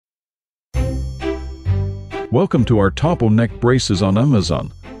Welcome to our Top5 neck braces on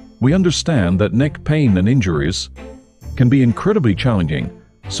Amazon. We understand that neck pain and injuries can be incredibly challenging,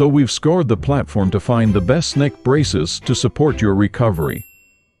 so we've scoured the platform to find the best neck braces to support your recovery.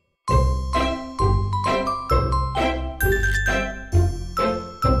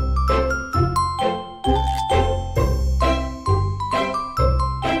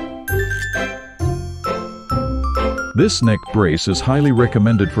 This neck brace is highly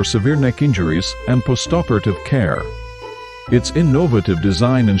recommended for severe neck injuries and postoperative care. Its innovative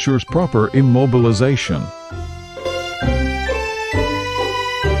design ensures proper immobilization.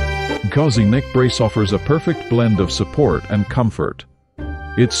 BCOZZY neck brace offers a perfect blend of support and comfort.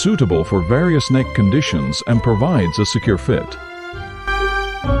 It's suitable for various neck conditions and provides a secure fit.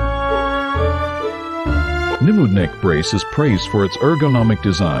 NIMOOD neck brace is praised for its ergonomic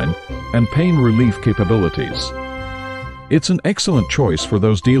design and pain relief capabilities. It's an excellent choice for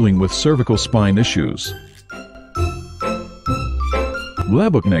those dealing with cervical spine issues.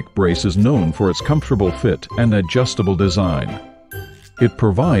 BLABOK neck brace is known for its comfortable fit and adjustable design. It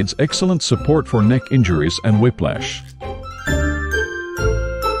provides excellent support for neck injuries and whiplash.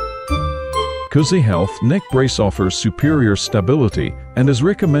 Cozyhealth neck brace offers superior stability and is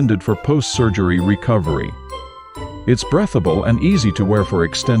recommended for post-surgery recovery. It's breathable and easy to wear for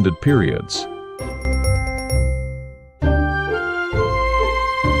extended periods.